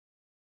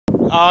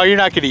Oh, you're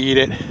not gonna eat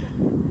it.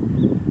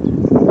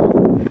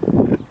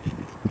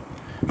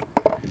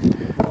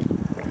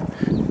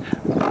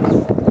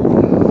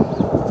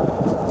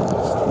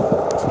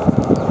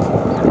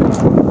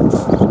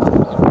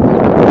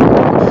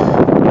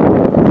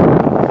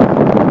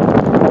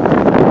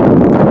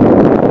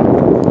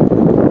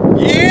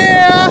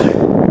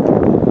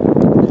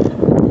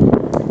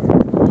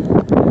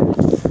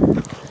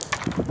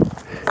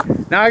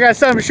 Now I got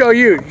something to show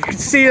you. You can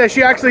see that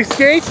she actually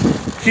skates.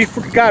 She's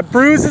got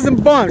bruises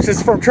and bumps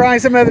just from trying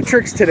some other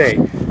tricks today.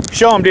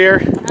 Show them, dear.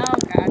 Oh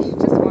gosh,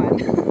 just one.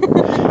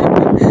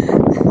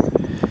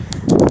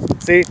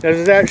 See,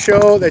 does that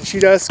show that she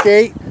does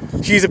skate?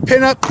 She's a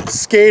pinup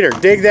skater.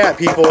 Dig that,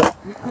 people.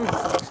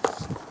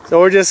 So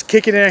we're just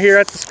kicking it here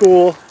at the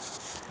school.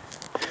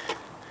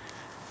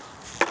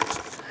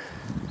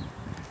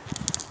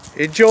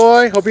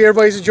 Enjoy. Hope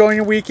everybody's enjoying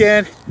your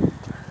weekend.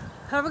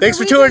 Thanks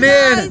for tuning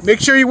in. Make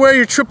sure you wear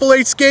your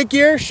 888 skate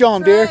gear. Show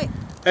them, dear.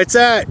 That's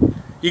that.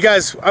 You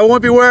guys, I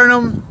won't be wearing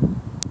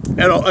them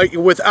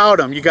without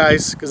them, you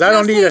guys, because I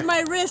don't need it.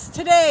 My wrist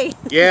today.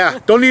 Yeah,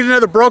 don't need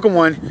another broken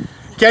one.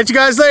 Catch you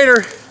guys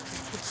later.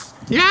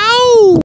 Yow!